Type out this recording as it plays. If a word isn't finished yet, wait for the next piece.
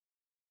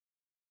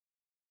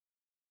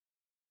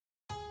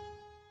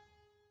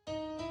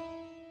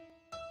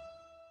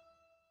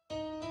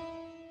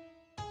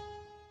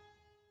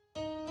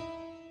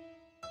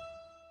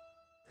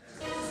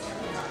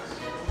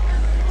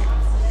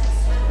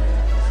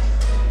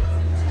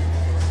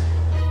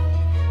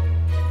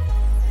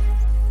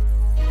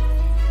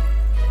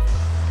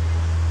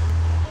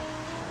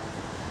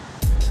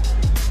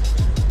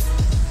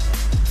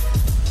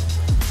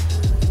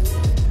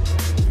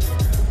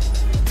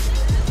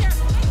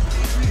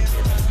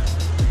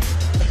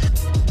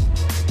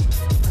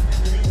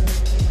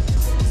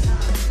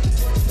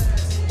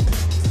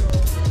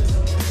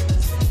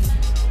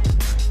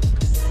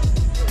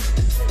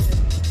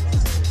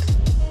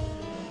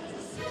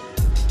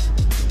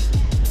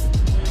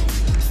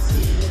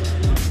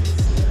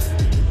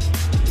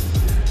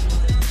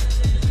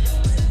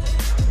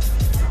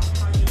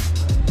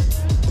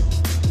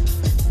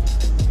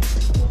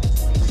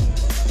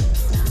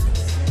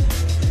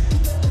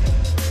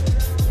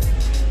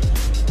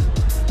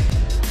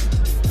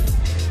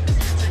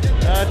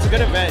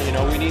good event. You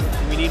know, we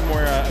need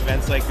more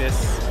events like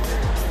this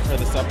for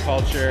the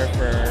subculture,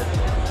 for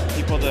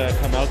people to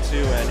come out to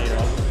and, you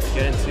know,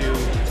 get into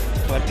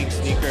collecting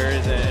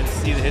sneakers and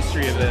see the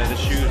history of the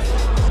shoes.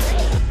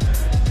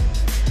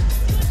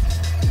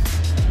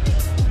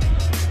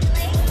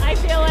 I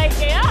feel like,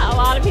 yeah, a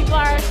lot of people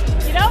are,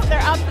 you know,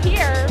 they're up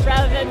here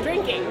rather than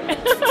drinking.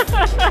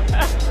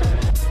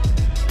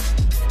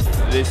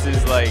 This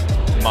is like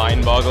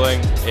mind-boggling.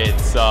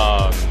 It's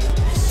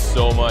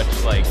so much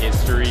like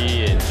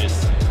history and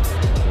just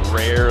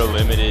rare,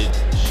 limited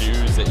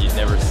shoes that you'd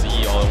never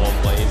see all in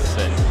one place,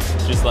 and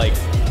just like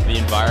the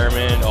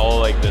environment, all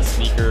like the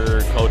sneaker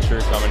culture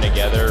coming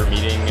together,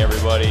 meeting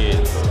everybody.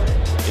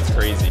 It's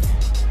crazy.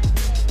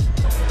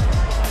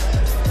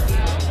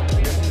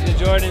 The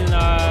Jordan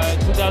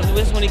 2000.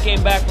 This is when he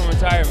came back from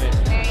retirement,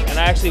 and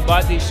I actually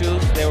bought these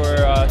shoes. They were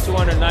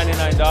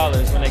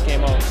 $299 when they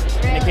came out.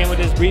 And they came with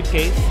this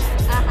briefcase,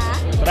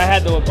 but I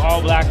had the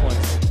all black ones.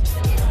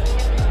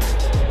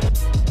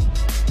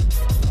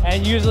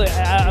 And usually,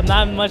 I'm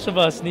not much of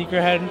a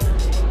sneakerhead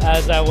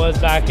as I was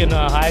back in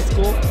high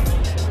school,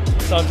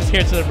 so I'm just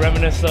here to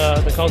reminisce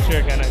the culture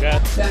again, I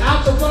guess. The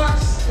Outer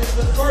Box is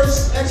the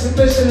first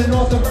exhibition in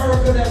North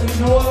America that we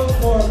know of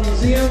for a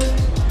museum.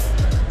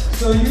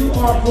 So you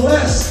are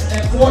blessed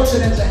and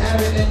fortunate to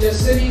have it in your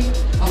city.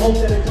 I hope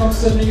that it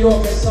comes to New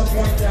York at some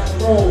point down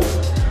the road.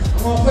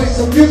 I'm gonna play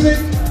some music.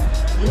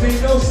 You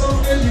may know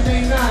something, you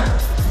may not.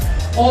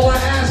 All I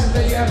ask is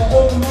that you have an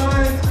open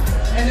mind,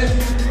 and if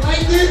you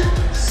like it,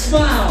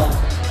 smile.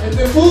 If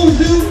it moves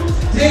you,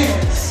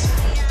 dance.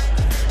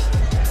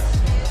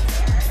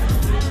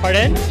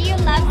 Pardon? Do you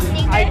love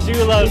sneakers? I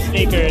do love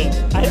sneakers.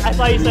 I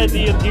thought you said,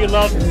 do you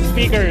love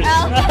speakers?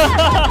 Oh.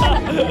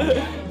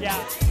 Yeah.